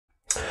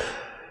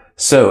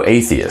So,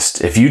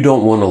 atheist, if you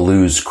don't want to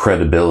lose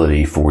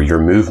credibility for your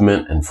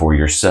movement and for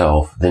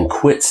yourself, then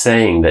quit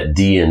saying that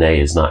DNA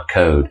is not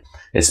code,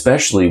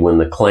 especially when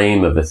the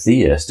claim of a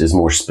theist is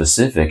more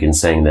specific in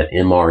saying that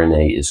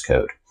mRNA is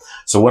code.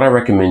 So what I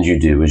recommend you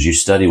do is you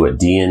study what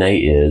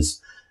DNA is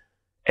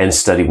and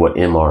study what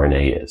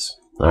mRNA is.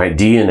 All right,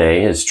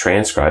 DNA is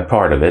transcribed,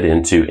 part of it,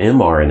 into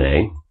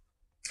mRNA,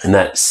 and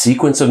that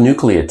sequence of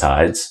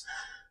nucleotides,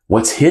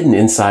 what's hidden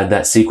inside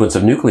that sequence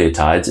of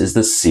nucleotides is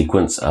the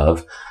sequence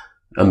of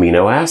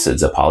amino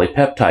acids, a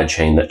polypeptide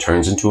chain that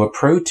turns into a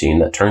protein,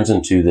 that turns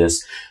into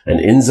an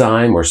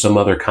enzyme or some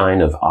other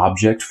kind of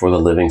object for the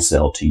living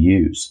cell to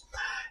use.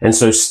 And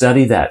so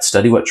study that,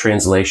 study what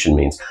translation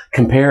means.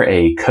 Compare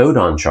a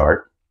codon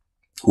chart,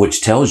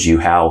 which tells you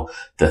how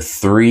the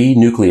 3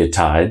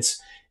 nucleotides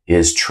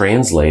is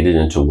translated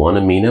into one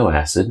amino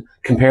acid.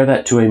 Compare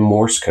that to a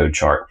Morse code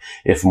chart.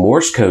 If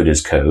Morse code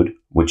is code,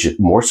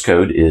 Morse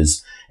code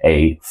is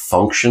a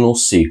functional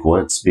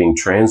sequence being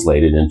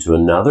translated into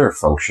another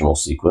functional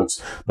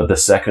sequence, but the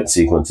second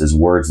sequence is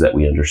words that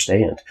we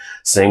understand.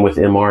 Same with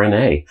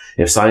mRNA.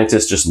 If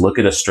scientists just look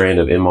at a strand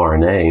of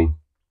mRNA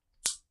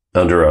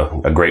under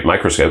a great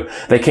microscope,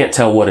 they can't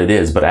tell what it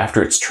is, but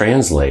after it's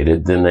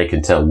translated, then they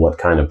can tell what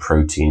kind of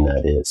protein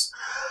that is.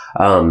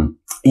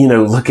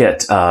 Look at,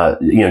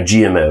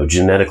 GMO,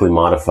 genetically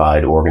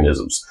modified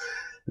organisms,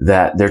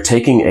 that they're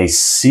taking a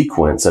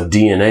sequence of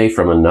DNA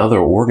from another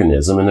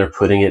organism and they're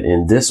putting it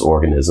in this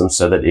organism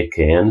so that it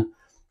can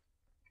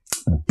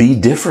be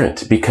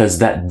different, because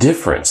that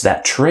difference,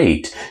 that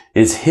trait,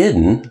 is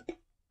hidden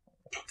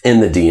in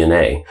the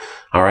DNA.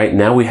 All right,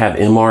 now we have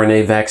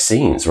mRNA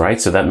vaccines,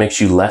 right? So that makes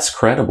you less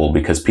credible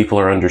because people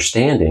are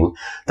understanding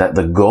that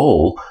the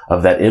goal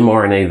of that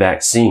mRNA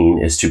vaccine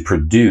is to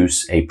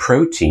produce a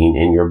protein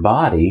in your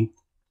body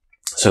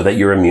so that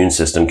your immune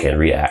system can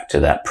react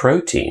to that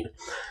protein.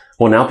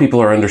 Well, now people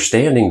are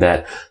understanding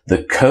that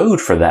the code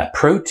for that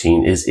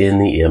protein is in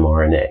the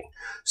mRNA.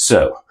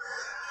 So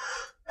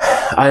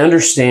I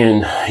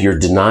understand you're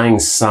denying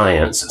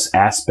science,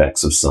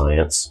 aspects of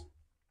science,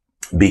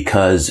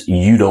 because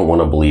you don't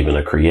want to believe in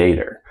a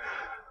creator.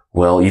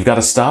 Well, you've got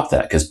to stop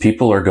that, because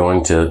people are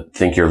going to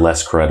think you're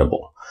less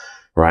credible,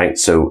 right?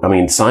 So,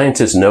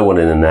 scientists know what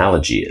an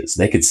analogy is.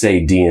 They could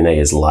say DNA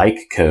is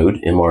like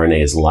code,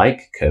 mRNA is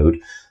like code,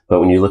 but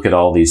when you look at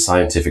all these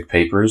scientific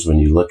papers, when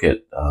you look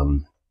at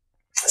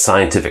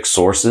scientific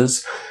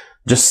sources,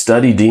 just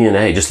study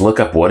DNA. Just look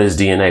up what is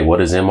DNA,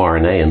 what is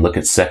mRNA, and look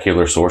at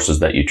secular sources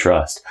that you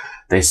trust.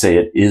 They say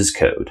it is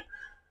code.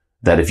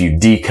 That if you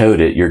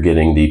decode it, you're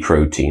getting the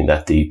protein,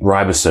 that the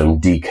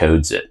ribosome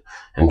decodes it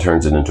and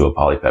turns it into a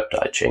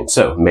polypeptide chain.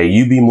 So may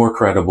you be more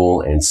credible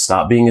and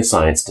stop being a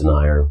science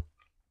denier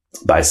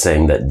by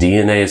saying that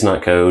DNA is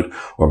not code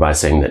or by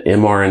saying that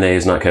mRNA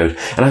is not code.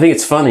 And I think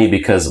it's funny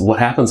because what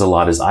happens a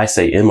lot is I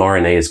say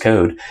mRNA is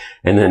code,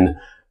 and then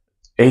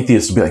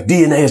atheists will be like,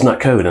 DNA is not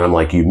code. And I'm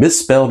like, you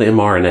misspelled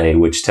mRNA,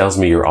 which tells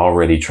me you're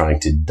already trying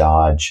to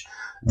dodge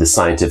the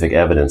scientific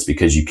evidence,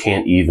 because you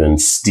can't even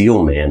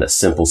steelman a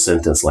simple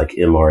sentence like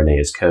mRNA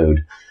is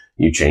code.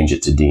 You change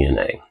it to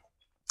DNA,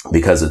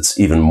 because it's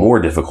even more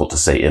difficult to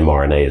say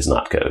mRNA is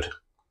not code.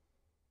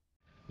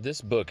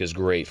 This book is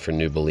great for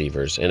new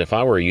believers. And if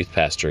I were a youth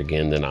pastor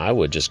again, then I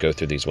would just go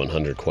through these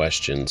 100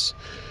 questions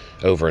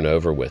over and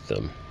over with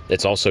them.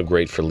 It's also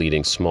great for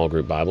leading small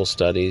group Bible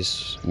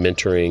studies,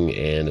 mentoring,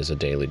 and as a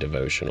daily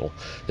devotional.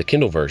 The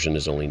Kindle version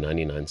is only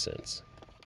 99 cents.